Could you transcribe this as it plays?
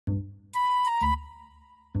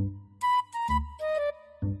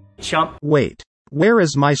Chump. Wait, where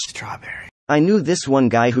is my Strawberry. I knew this one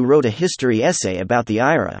guy who wrote a history essay about the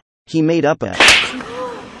IRA. He made up a...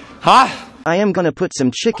 Huh? I am gonna put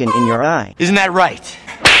some chicken in your eye. Isn't that right?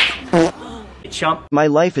 Chump. My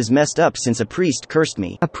life is messed up since a priest cursed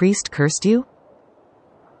me. A priest cursed you?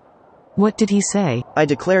 What did he say? I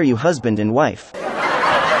declare you husband and wife.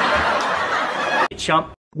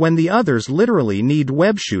 Chump. when the others literally need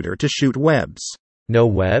web shooter to shoot webs? No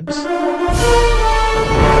webs?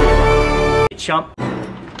 Chump.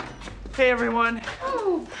 Hey everyone.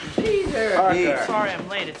 Oh, Peter. Hey. Sorry I'm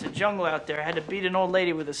late. It's a jungle out there. I had to beat an old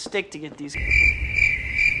lady with a stick to get these.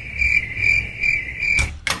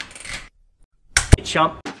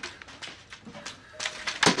 Chump.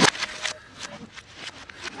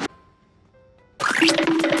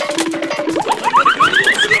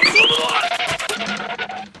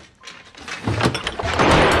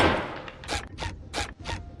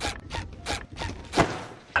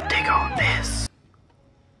 I'll take all this.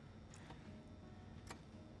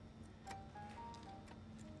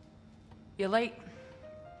 You're late.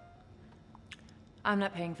 I'm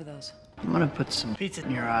not paying for those. I'm gonna put some pizza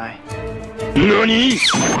in your eye. NANI?!